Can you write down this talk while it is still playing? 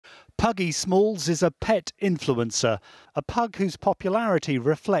Puggy Smalls is a pet influencer, a pug whose popularity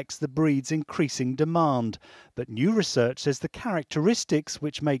reflects the breed's increasing demand. But new research says the characteristics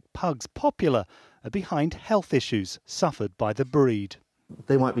which make pugs popular are behind health issues suffered by the breed.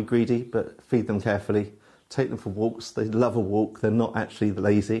 They might be greedy, but feed them carefully. Take them for walks. They love a walk. They're not actually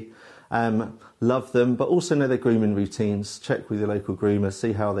lazy. Love them, but also know their grooming routines. Check with your local groomer,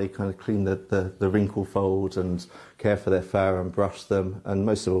 see how they kind of clean the wrinkle folds and care for their fur and brush them, and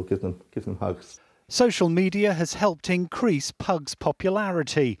most of all, give them hugs. Social media has helped increase pugs'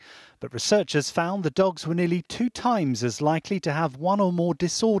 popularity, but researchers found the dogs were nearly 2 times as likely to have one or more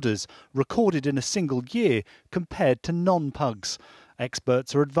disorders recorded in a single year compared to non-pugs.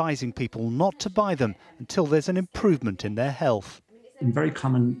 Experts are advising people not to buy them until there's an improvement in their health. In very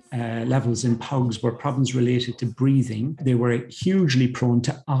common levels in pugs were problems related to breathing. They were hugely prone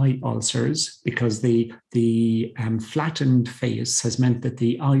to eye ulcers because the flattened face has meant that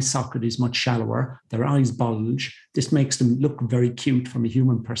the eye socket is much shallower. Their eyes bulge. This makes them look very cute from a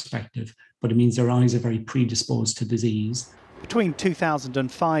human perspective, but it means their eyes are very predisposed to disease. Between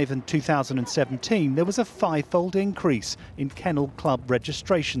 2005 and 2017, there was a 5-fold increase in kennel club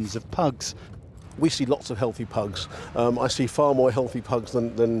registrations of pugs. We see lots of healthy pugs. I see far more healthy pugs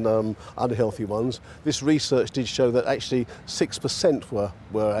than unhealthy ones. This research did show that actually 6%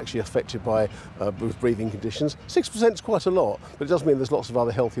 were actually affected by with breathing conditions. 6% is quite a lot, but it does mean there's lots of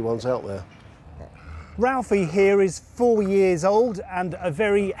other healthy ones out there. Ralphie here is 4 years old and a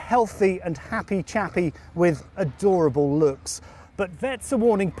very healthy and happy chappy with adorable looks. But vets are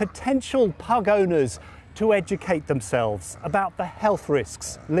warning potential pug owners to educate themselves about the health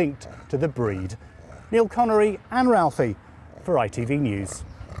risks linked to the breed. Neil Connery and Ralphie for ITV News.